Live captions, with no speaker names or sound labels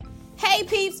Hey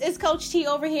peeps, it's Coach T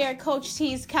over here at Coach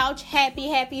T's Couch.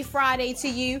 Happy Friday to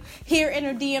you. Here in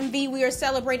the DMV, we are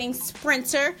celebrating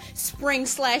Sprinter,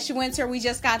 spring/winter. We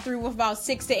just got through with about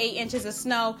 6 to 8 inches of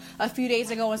snow a few days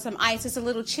ago and some ice. It's a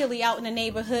little chilly out in the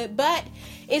neighborhood, but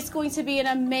it's going to be an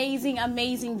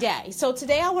amazing day. So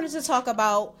today I wanted to talk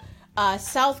about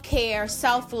self-care,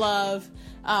 self-love,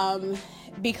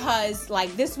 because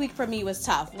like this week for me was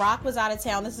tough. Rock was out of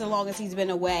town. This is the longest he's been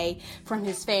away from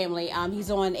his family.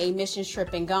 He's on a mission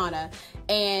trip in Ghana.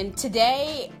 And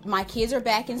today my kids are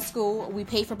back in school. We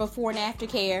pay for before and after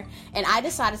care. And I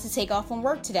decided to take off from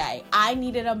work today. I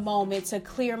needed a moment to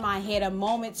clear my head, a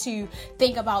moment to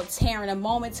think about Taryn, a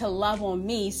moment to love on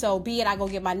me. So be it I go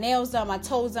get my nails done, my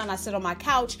toes done, I sit on my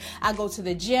couch, I go to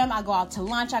the gym, I go out to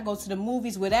lunch, I go to the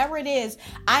movies, whatever it is,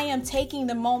 I am taking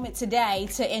the moment today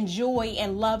to enjoy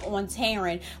and love on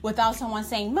Taryn without someone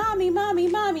saying, mommy,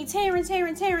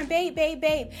 Taryn,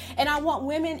 babe. And I want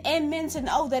women and men to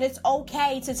know that it's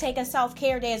okay to take a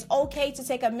self-care day. It's okay to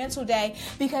take a mental day,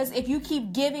 because if you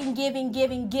keep giving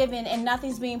and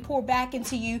nothing's being poured back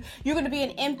into you, you're going to be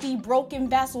an empty, broken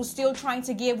vessel still trying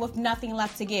to give with nothing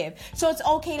left to give. So it's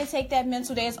okay to take that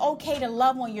mental day. It's okay to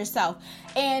love on yourself.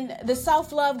 And the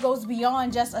self-love goes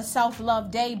beyond just a self-love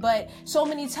day, but so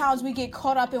many times we get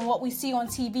caught up in what we see on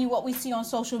TV, what we see on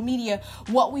social media,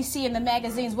 what we see in the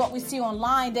magazines, what we see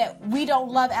online, that we don't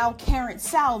love our current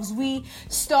selves. We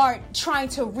start trying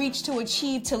to reach, to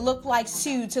achieve, to look like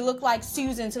Sue, to look like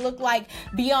Susan, to look like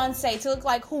Beyonce, to look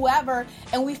like whoever,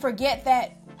 and we forget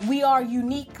that we are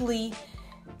uniquely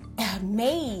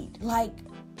made. Like,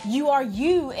 you are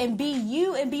you, and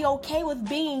be okay with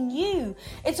being you.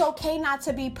 It's okay not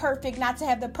to be perfect, not to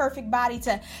have the perfect body,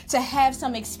 to have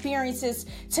some experiences,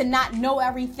 to not know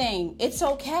everything. It's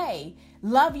okay.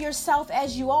 Love yourself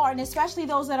as you are, and especially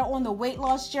those that are on the weight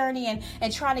loss journey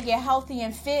and trying to get healthy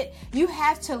and fit. You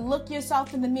have to look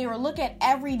yourself in the mirror. Look at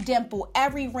every dimple,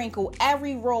 every wrinkle,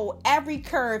 every roll, every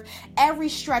curve, every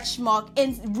stretch mark,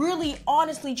 and really,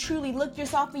 honestly, truly look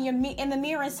yourself in the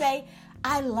mirror and say,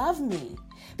 I love me.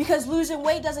 Because losing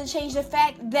weight doesn't change the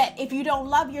fact that if you don't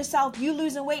love yourself, you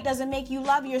losing weight doesn't make you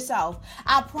love yourself.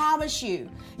 I promise you,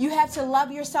 you have to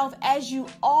love yourself as you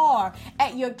are,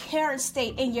 at your current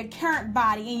state, in your current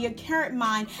body, in your current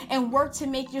mind, and work to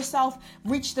make yourself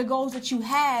reach the goals that you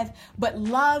have. But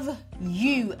love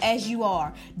you as you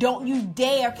are. Don't you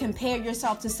dare compare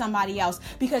yourself to somebody else,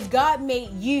 because God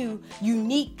made you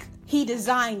unique. He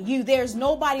designed you. There's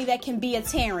nobody that can be a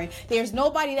Taryn. There's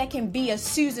nobody that can be a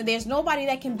Susan. There's nobody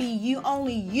that can be you.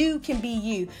 Only you can be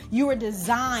you. You are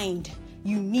designed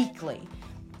uniquely.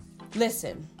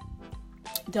 Listen,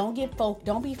 don't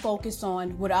be focused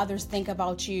on what others think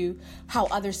about you, how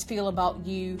others feel about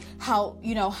you, how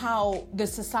the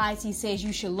society says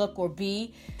you should look or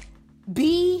be.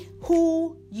 Be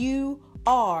who you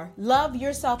are. Love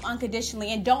yourself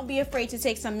unconditionally, and don't be afraid to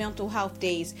take some mental health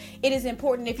days. It is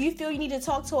important. If you feel you need to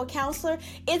talk to a counselor,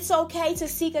 it's okay to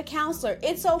seek a counselor.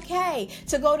 It's okay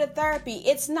to go to therapy.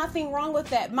 It's nothing wrong with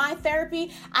that. My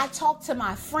therapy, I talk to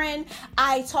my friend,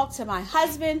 I talk to my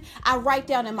husband, I write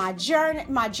down in my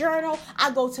journal,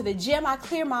 I go to the gym, I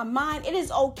clear my mind. It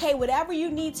is okay. Whatever you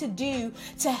need to do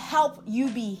to help you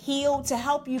be healed, to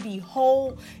help you be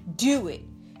whole, do it.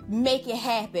 Make it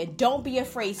happen. Don't be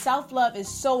afraid. Self-love is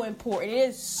so important. It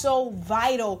is so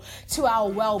vital to our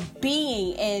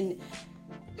well-being. And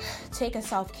take a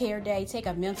self-care day, take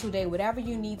a mental day, whatever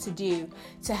you need to do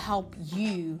to help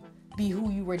you be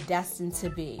who you were destined to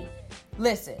be.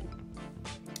 Listen,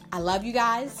 I love you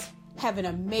guys. Have an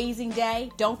amazing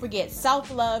day. Don't forget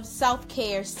self-love,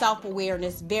 self-care,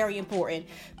 self-awareness. Very important.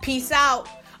 Peace out.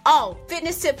 Oh,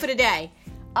 fitness tip for today.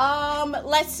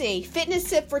 Let's see. Fitness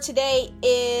tip for today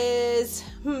is,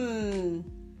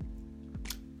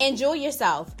 enjoy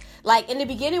yourself. Like in the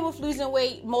beginning with losing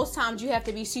weight, most times you have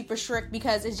to be super strict,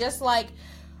 because it's just like,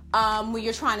 when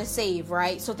you're trying to save,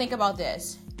 right? So think about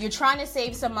this. You're trying to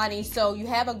save some money, so you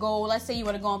have a goal. Let's say you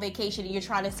want to go on vacation and you're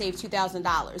trying to save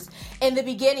 $2,000. In the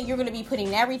beginning, you're going to be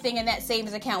putting everything in that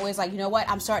savings account where it's like, you know what?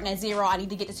 I'm starting at zero. I need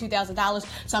to get to $2,000,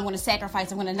 so I'm going to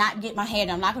sacrifice. I'm going to not get my hair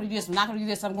done. I'm not going to do this. I'm not going to do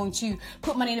this. I'm going to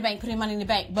put money in the bank, putting money in the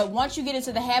bank. But once you get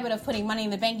into the habit of putting money in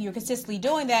the bank, you're consistently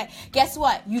doing that. Guess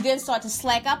what? You then start to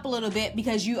slack up a little bit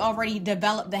because you already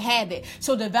developed the habit.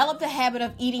 So develop the habit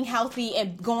of eating healthy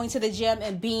and going to the gym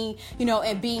and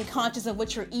being conscious of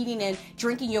what you're eating and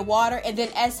drinking your water. And then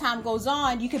as time goes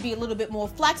on, you could be a little bit more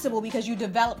flexible because you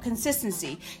develop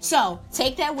consistency. So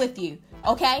take that with you.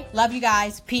 Okay? Love you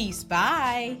guys. Peace.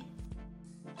 Bye.